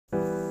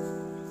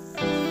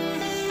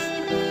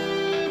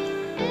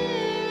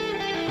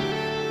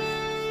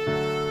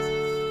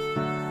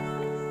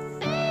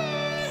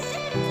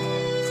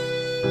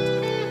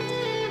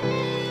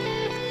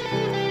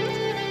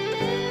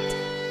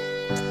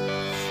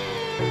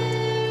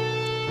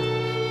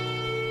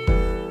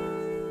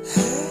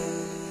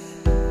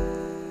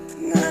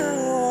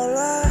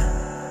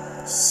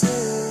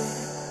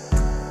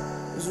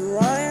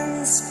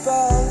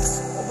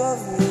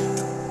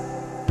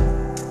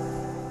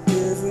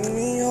bring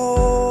me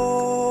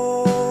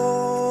home.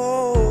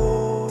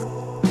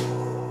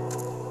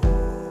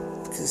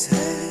 'Cause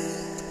hey,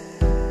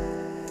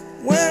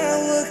 when I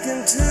look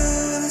into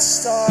the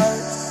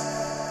stars,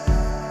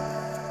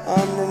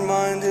 I'm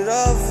reminded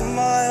of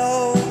my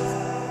hope.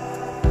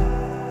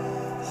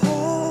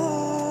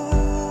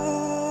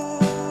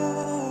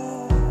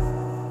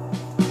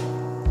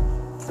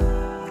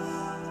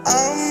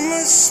 I'm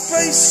a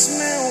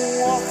spaceman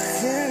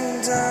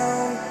walking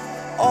down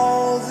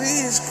all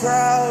these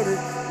crowded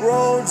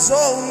roads.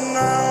 Oh,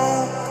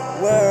 now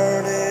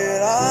where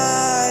did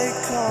I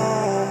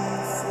come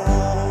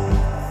from?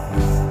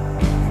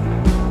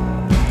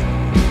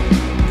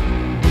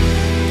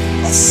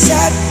 I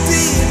sat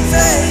the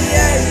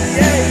invasion.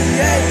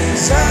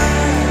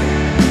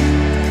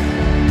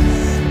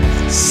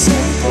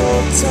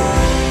 Simple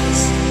times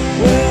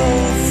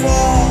will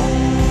fall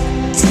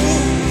to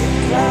the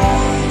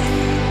ground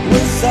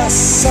with a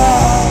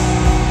song.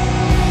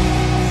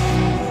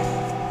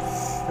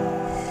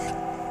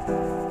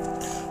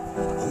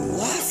 I'm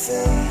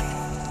laughing,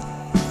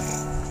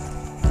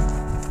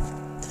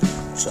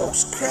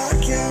 jokes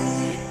cracking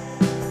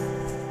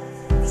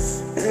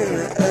in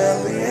an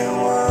alien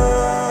world,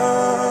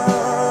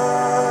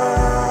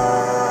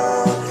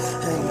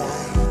 and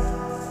I'm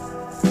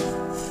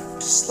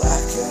just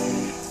lacking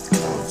the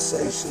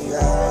conversation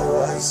that I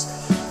was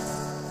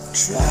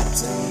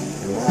trapped in.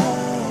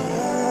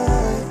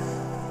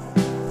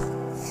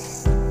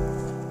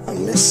 I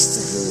miss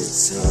the good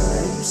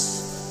times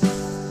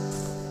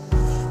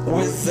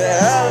with the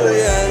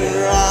alien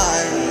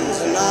rhymes,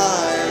 and I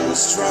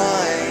was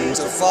trying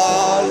to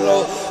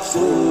follow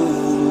through.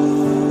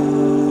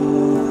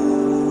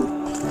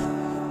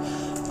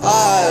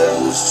 I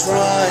was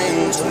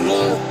trying to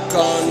look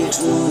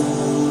onto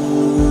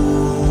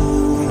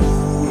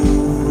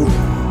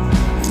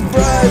the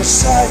bright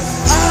side.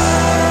 I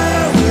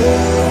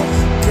will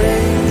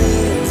bring me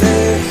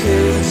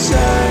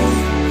vacation.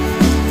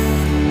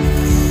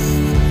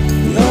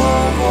 No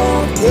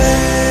more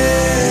play.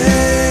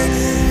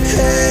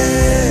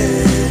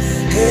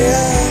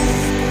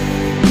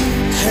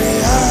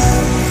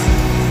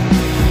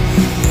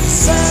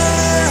 Cause I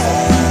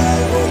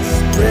will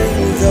bring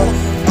the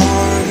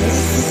army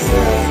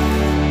here.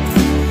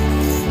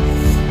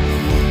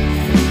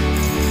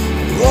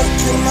 Look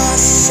in my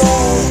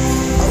soul,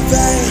 I've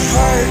been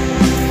hurt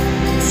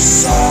for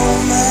so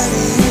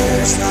many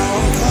years. Now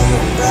I'm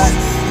coming back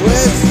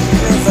with